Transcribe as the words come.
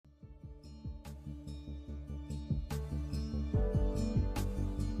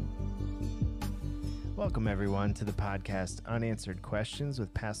Welcome, everyone, to the podcast Unanswered Questions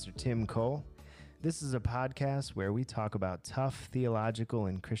with Pastor Tim Cole. This is a podcast where we talk about tough theological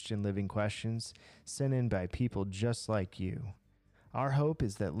and Christian living questions sent in by people just like you. Our hope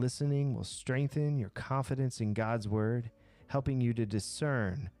is that listening will strengthen your confidence in God's Word, helping you to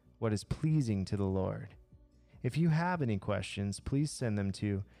discern what is pleasing to the Lord. If you have any questions, please send them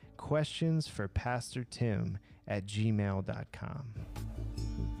to questionsforpastortim@gmail.com.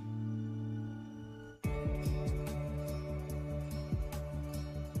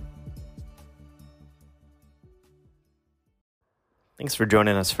 Thanks for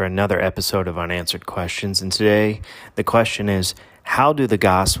joining us for another episode of Unanswered Questions. And today, the question is, how do the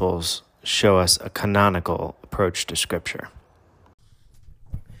Gospels show us a canonical approach to Scripture?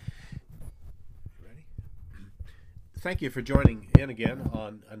 Ready? Thank you for joining in again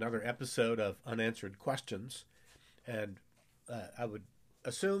on another episode of Unanswered Questions. And I would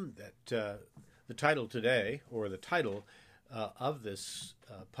assume that the title today, or the title of this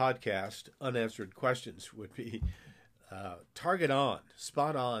podcast, Unanswered Questions, would be target on,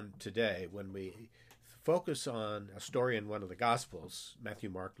 spot on today when we focus on a story in one of the Gospels, Matthew,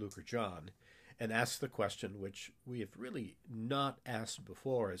 Mark, Luke, or John, and ask the question which we have really not asked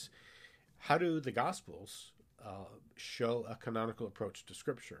before is, how do the Gospels show a canonical approach to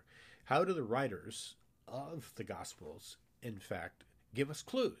Scripture? How do the writers of the Gospels, in fact, give us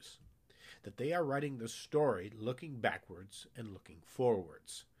clues that they are writing the story looking backwards and looking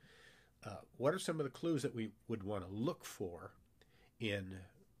forwards? What are some of the clues that we would want to look for in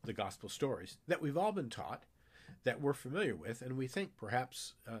the gospel stories that we've all been taught, that we're familiar with, and we think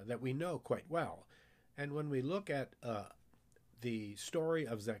perhaps that we know quite well? And when we look at the story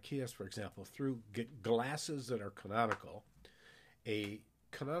of Zacchaeus, for example, through glasses that are canonical, a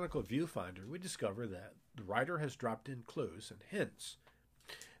canonical viewfinder, we discover that the writer has dropped in clues and hints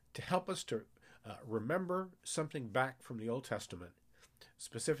to help us to remember something back from the Old Testament,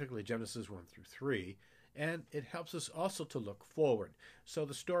 specifically Genesis 1 through 3, and it helps us also to look forward. So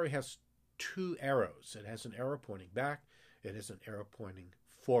the story has two arrows. It has an arrow pointing back, it has an arrow pointing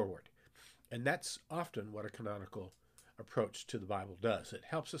forward. And that's often what a canonical approach to the Bible does. It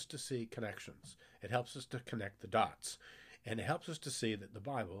helps us to see connections. It helps us to connect the dots. And it helps us to see that the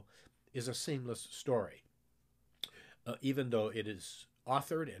Bible is a seamless story. Even though it is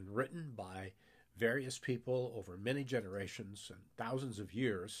authored and written by various people over many generations and thousands of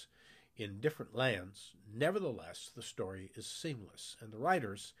years in different lands, nevertheless, the story is seamless, and the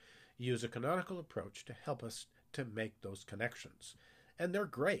writers use a canonical approach to help us to make those connections. And they're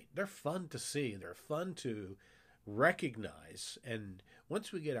great. They're fun to see. They're fun to recognize. And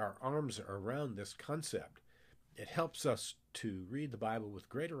once we get our arms around this concept, it helps us to read the Bible with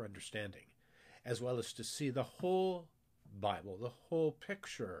greater understanding, as well as to see the whole Bible, the whole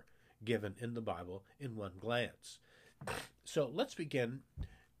picture given in the Bible in one glance. So let's begin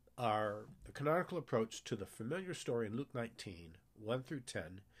our canonical approach to the familiar story in Luke 19, 1 through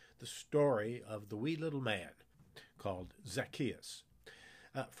 10, the story of the wee little man called Zacchaeus.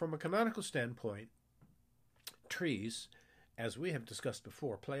 From a canonical standpoint, trees, as we have discussed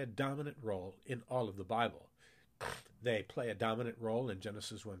before, play a dominant role in all of the Bible. They play a dominant role in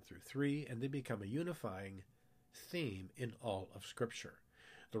Genesis 1 through 3, and they become a unifying theme in all of Scripture.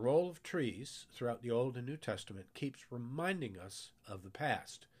 The role of trees throughout the Old and New Testament keeps reminding us of the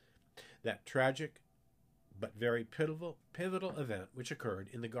past, that tragic but very pivotal event which occurred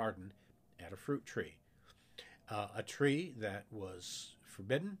in the garden at a fruit tree, a tree that was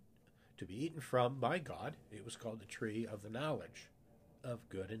forbidden to be eaten from by God. It was called the tree of the knowledge of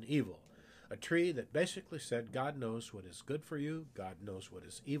good and evil, a tree that basically said God knows what is good for you, God knows what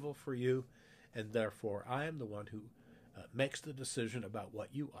is evil for you, and therefore I am the one who makes the decision about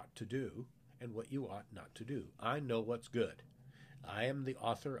what you ought to do and what you ought not to do. I know what's good. I am the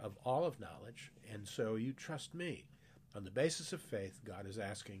author of all of knowledge, and so you trust me. On the basis of faith, God is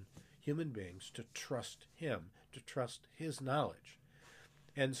asking human beings to trust Him, to trust His knowledge.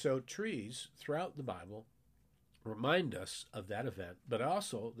 And so trees throughout the Bible remind us of that event, but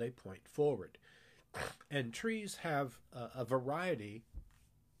also they point forward. And trees have a variety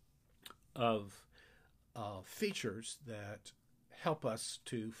of features that help us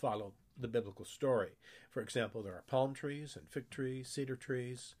to follow the biblical story. For example, there are palm trees and fig trees, cedar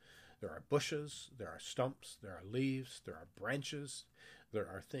trees. There are bushes, there are stumps, there are leaves, there are branches. There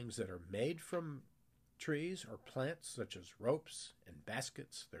are things that are made from trees or plants, such as ropes and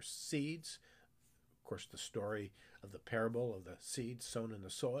baskets. There's seeds. Of course, the story of the parable of the seeds sown in the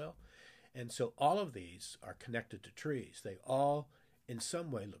soil. And so all of these are connected to trees. They all, in some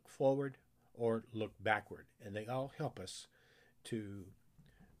way, look forward or look backward, and they all help us to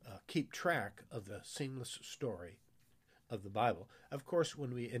keep track of the seamless story of the Bible. Of course,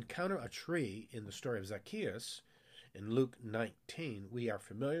 when we encounter a tree in the story of Zacchaeus in Luke 19, we are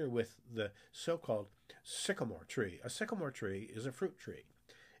familiar with the so-called sycamore tree. A sycamore tree is a fruit tree.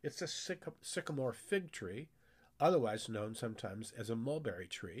 It's a sycamore fig tree, otherwise known sometimes as a mulberry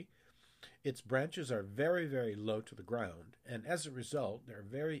tree. Its branches are very, very low to the ground, and as a result, they're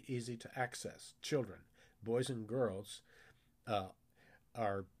very easy to access. Children, boys and girls,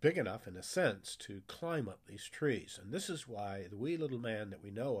 are big enough, in a sense, to climb up these trees. And this is why the wee little man that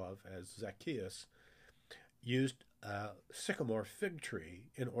we know of as Zacchaeus used a sycamore fig tree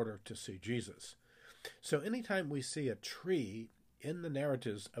in order to see Jesus. So anytime we see a tree in the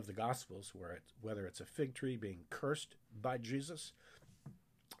narratives of the Gospels, whether it's a fig tree being cursed by Jesus,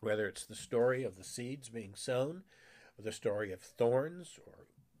 whether it's the story of the seeds being sown, or the story of thorns or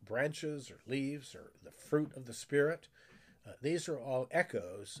branches or leaves or the fruit of the Spirit, these are all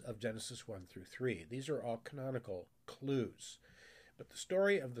echoes of Genesis 1 through 3. These are all canonical clues. But the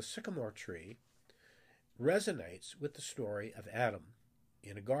story of the sycamore tree resonates with the story of Adam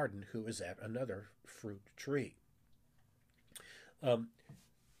in a garden who is at another fruit tree.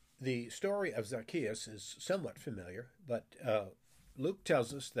 The story of Zacchaeus is somewhat familiar, but Luke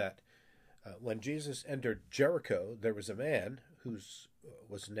tells us that when Jesus entered Jericho, there was a man who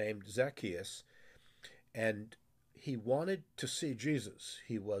was named Zacchaeus, and he wanted to see Jesus.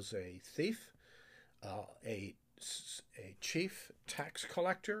 He was a thief, a chief tax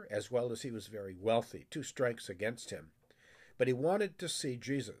collector, as well as he was very wealthy, two strikes against him. But he wanted to see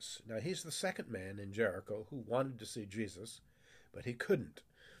Jesus. Now, he's the second man in Jericho who wanted to see Jesus, but he couldn't.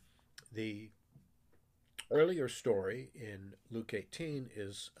 The earlier story in Luke 18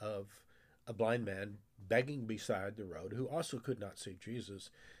 is of a blind man begging beside the road who also could not see Jesus,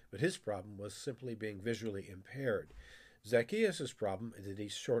 but his problem was simply being visually impaired. Zacchaeus' problem is that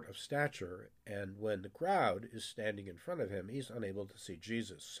he's short of stature, and when the crowd is standing in front of him, he's unable to see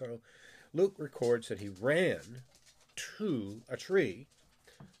Jesus. So Luke records that he ran to a tree,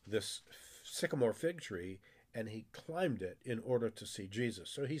 this sycamore fig tree, and he climbed it in order to see Jesus.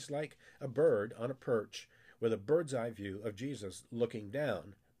 So he's like a bird on a perch with a bird's eye view of Jesus looking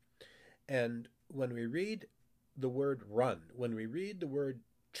down. And when we read the word run, when we read the word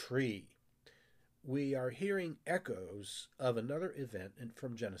tree, we are hearing echoes of another event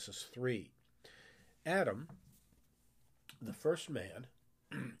from Genesis 3. Adam, the first man,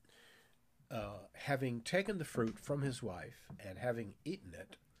 having taken the fruit from his wife and having eaten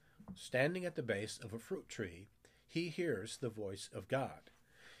it, standing at the base of a fruit tree, he hears the voice of God.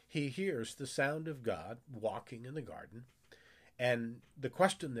 He hears the sound of God walking in the garden. And the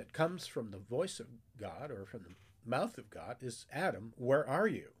question that comes from the voice of God or from the mouth of God is, Adam, where are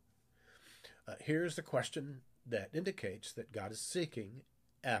you? Here's the question that indicates that God is seeking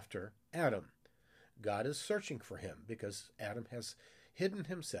after Adam. God is searching for him because Adam has hidden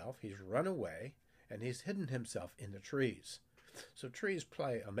himself. He's run away, and he's hidden himself in the trees. So trees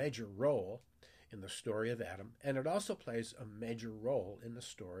play a major role in the story of Adam, and it also plays a major role in the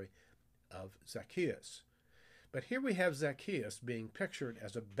story of Zacchaeus. But here we have Zacchaeus being pictured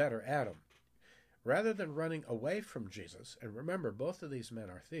as a better Adam. Rather than running away from Jesus, and remember, both of these men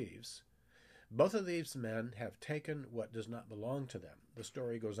are thieves, both of these men have taken what does not belong to them. The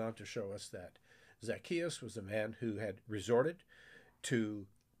story goes on to show us that Zacchaeus was a man who had resorted to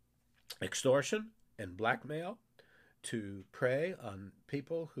extortion and blackmail, to prey on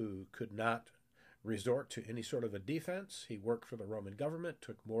people who could not resort to any sort of a defense. He worked for the Roman government,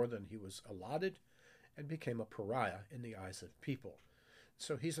 took more than he was allotted, and became a pariah in the eyes of people.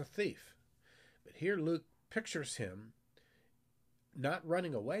 So he's a thief. But here Luke pictures him not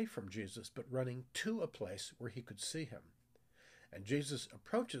running away from Jesus, but running to a place where he could see him. And Jesus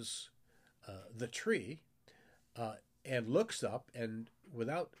approaches the tree and looks up, and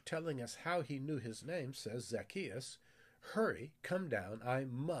without telling us how he knew his name, says, Zacchaeus, hurry, come down, I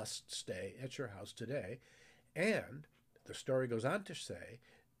must stay at your house today. And the story goes on to say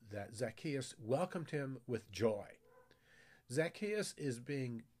that Zacchaeus welcomed him with joy. Zacchaeus is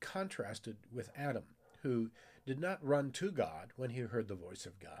being contrasted with Adam, who did not run to God when he heard the voice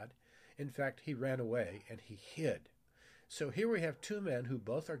of God. In fact, he ran away and he hid. So here we have two men who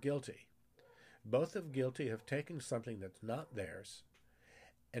both are guilty. Both are guilty of taking something that's not theirs.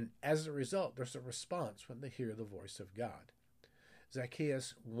 And as a result, there's a response when they hear the voice of God.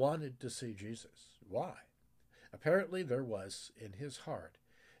 Zacchaeus wanted to see Jesus. Why? Apparently there was in his heart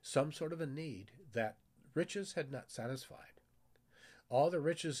some sort of a need that riches had not satisfied. All the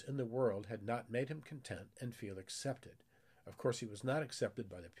riches in the world had not made him content and feel accepted. Of course, he was not accepted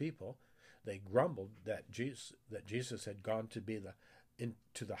by the people. They grumbled that Jesus had gone to be the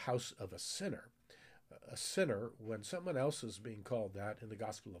into the house of a sinner. A sinner, when someone else is being called that in the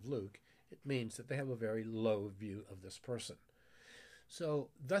Gospel of Luke, it means that they have a very low view of this person. So,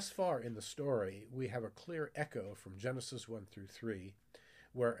 thus far in the story, we have a clear echo from Genesis 1 through 3,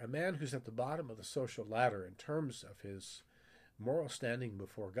 where a man who's at the bottom of the social ladder in terms of his moral standing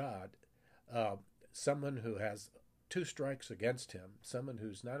before God, someone who has 2 strikes against him, someone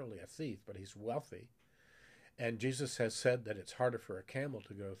who's not only a thief, but he's wealthy. And Jesus has said that it's harder for a camel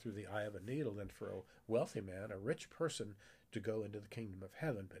to go through the eye of a needle than for a wealthy man, a rich person, to go into the kingdom of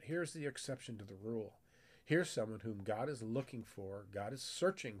heaven. But here's the exception to the rule. Here's someone whom God is looking for, God is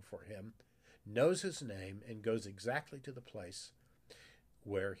searching for him, knows his name, and goes exactly to the place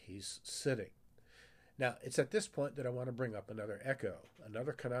where he's sitting. Now, it's at this point that I want to bring up another echo,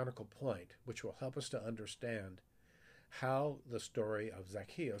 another canonical point, which will help us to understand how the story of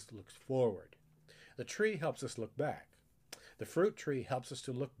Zacchaeus looks forward. The tree helps us look back. The fruit tree helps us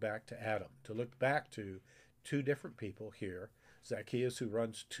to look back to Adam, to look back to 2 different people here, Zacchaeus, who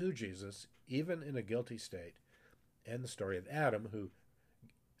runs to Jesus, even in a guilty state, and the story of Adam, who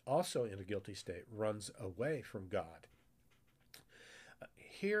also in a guilty state runs away from God.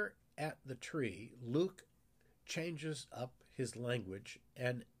 Here at the tree, Luke changes up his language,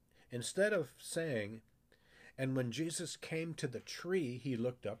 and instead of saying, "And when Jesus came to the tree, he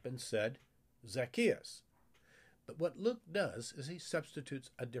looked up and said, 'Zacchaeus.'" But what Luke does is he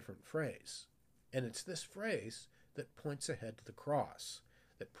substitutes a different phrase. And it's this phrase that points ahead to the cross,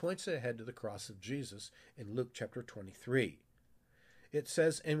 that points ahead to the cross of Jesus in Luke chapter 23. It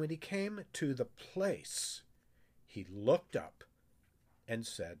says, "And when he came to the place, he looked up and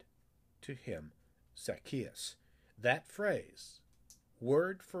said to him, 'Zacchaeus.'" That phrase,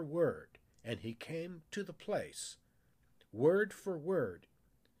 word for word, "and he came to the place," word for word,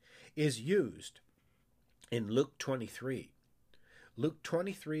 is used in Luke 23. Luke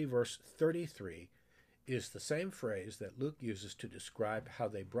 23, verse 33, is the same phrase that Luke uses to describe how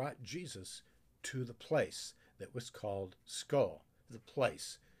they brought Jesus to the place that was called skull, the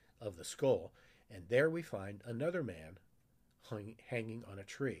place of the skull. And there we find another man hanging on a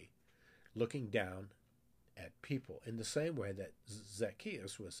tree, looking down at people, in the same way that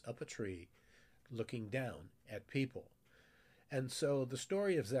Zacchaeus was up a tree looking down at people. And so the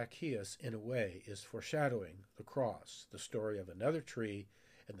story of Zacchaeus, in a way, is foreshadowing the cross, the story of another tree,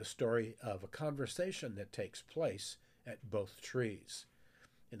 and the story of a conversation that takes place at both trees.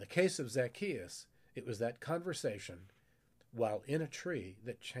 In the case of Zacchaeus, it was that conversation while in a tree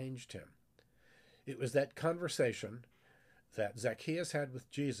that changed him. It was that conversation that Zacchaeus had with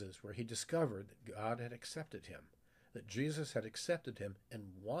Jesus where he discovered that God had accepted him, that Jesus had accepted him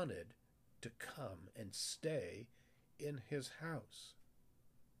and wanted to come and stay in his house.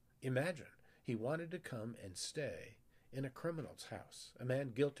 Imagine, he wanted to come and stay in a criminal's house, a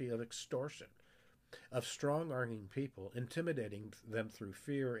man guilty of extortion, of strong-arming people, intimidating them through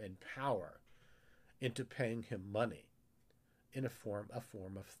fear and power into paying him money in a form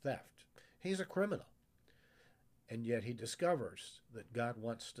of theft. He's a criminal. And yet he discovers that God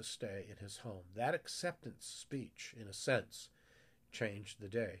wants to stay in his home. That acceptance speech, in a sense, changed the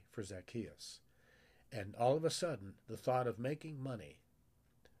day for Zacchaeus. And all of a sudden, the thought of making money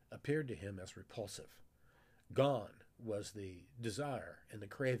appeared to him as repulsive. Gone was the desire and the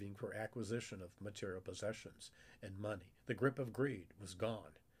craving for acquisition of material possessions and money. The grip of greed was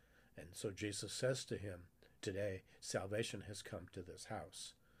gone. And so Jesus says to him, "Today, salvation has come to this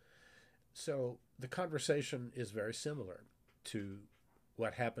house." So the conversation is very similar to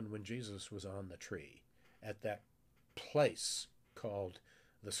what happened when Jesus was on the tree at that place called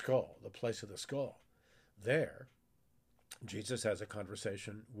the skull, the place of the skull. There, Jesus has a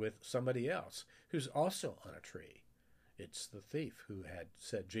conversation with somebody else who's also on a tree. It's the thief who had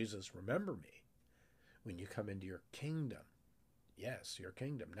said, "Jesus, remember me when you come into your kingdom." Yes, your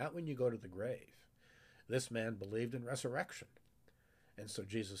kingdom, not when you go to the grave. This man believed in resurrection. And so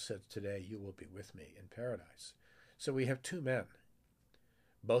Jesus said, "Today you will be with me in paradise." So we have 2 men,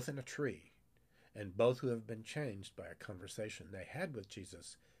 both in a tree, and both who have been changed by a conversation they had with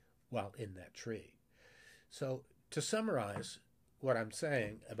Jesus while in that tree. So to summarize what I'm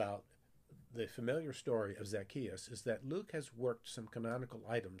saying about the familiar story of Zacchaeus is that Luke has worked some canonical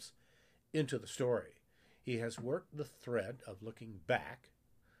items into the story. He has worked the thread of looking back,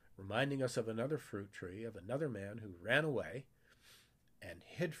 reminding us of another fruit tree, of another man who ran away and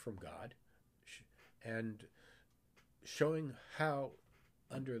hid from God, and showing how,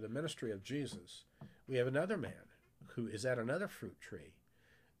 under the ministry of Jesus, we have another man who is at another fruit tree.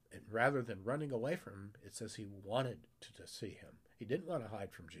 And rather than running away from him, it says he wanted to see him. He didn't want to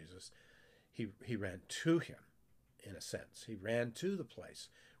hide from Jesus. He ran to him in a sense. He ran to the place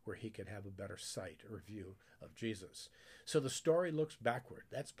where he could have a better sight or view of Jesus. So the story looks backward.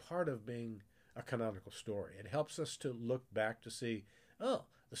 That's part of being a canonical story. It helps us to look back to see, oh,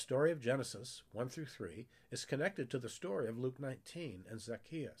 the story of Genesis 1 through 3 is connected to the story of Luke 19 and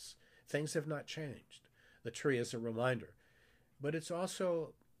Zacchaeus. Things have not changed. The tree is a reminder. But it's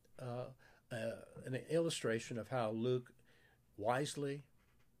also an illustration of how Luke wisely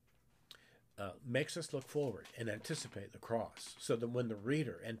makes us look forward and anticipate the cross, so that when the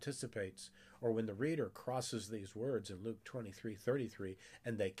reader anticipates, or when the reader crosses these words in Luke 23:33,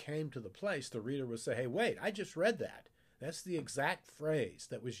 and they came to the place, the reader will say, hey, wait, I just read that. That's the exact phrase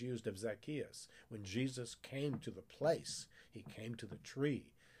that was used of Zacchaeus. When Jesus came to the place, he came to the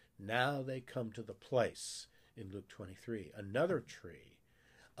tree. Now they come to the place in Luke 23, another tree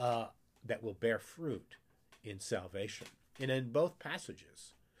that will bear fruit in salvation. And in both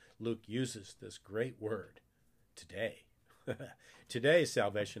passages, Luke uses this great word, today. Today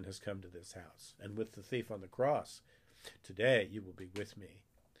salvation has come to this house. And with the thief on the cross, today you will be with me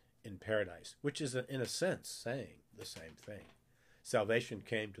in paradise, which is in a sense saying the same thing. Salvation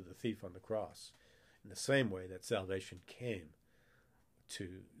came to the thief on the cross in the same way that salvation came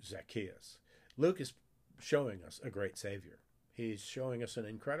to Zacchaeus. Luke is showing us a great Savior. He's showing us an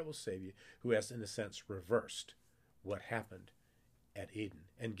incredible Savior who has, in a sense, reversed what happened at Eden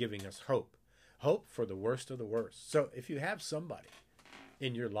and giving us hope. Hope for the worst of the worst. So if you have somebody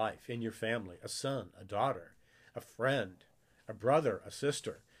in your life, in your family, a son, a daughter, a friend, a brother, a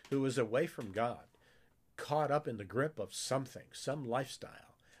sister, who is away from God, caught up in the grip of something, some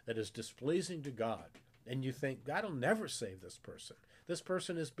lifestyle that is displeasing to God, and you think, God will never save this person. This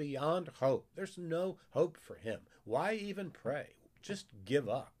person is beyond hope. There's no hope for him. Why even pray? Just give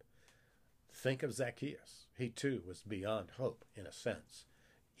up. Think of Zacchaeus. He too was beyond hope in a sense.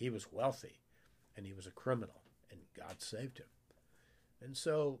 He was wealthy and he was a criminal, and God saved him. And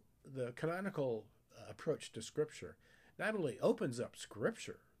so the canonical approach to Scripture not only opens up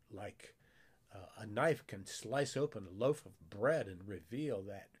Scripture like a knife can slice open a loaf of bread and reveal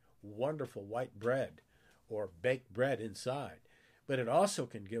that wonderful white bread or baked bread inside, but it also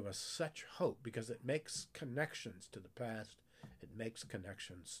can give us such hope because it makes connections to the past. It makes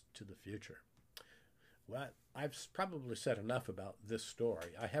connections to the future. Well, I've probably said enough about this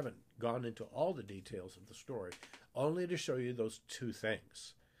story. I haven't gone into all the details of the story, only to show you those two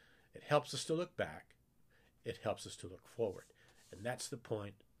things. It helps us to look back. It helps us to look forward. And that's the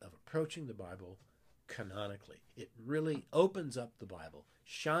point of approaching the Bible canonically. It really opens up the Bible,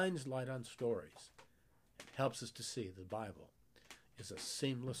 shines light on stories, and helps us to see the Bible is a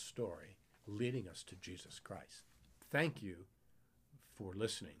seamless story leading us to Jesus Christ. Thank you for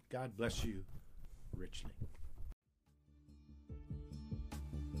listening. God bless you richly.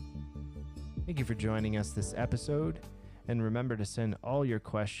 Thank you for joining us this episode. And remember to send all your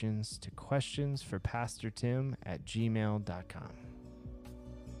questions to questionsforpastortim@gmail.com.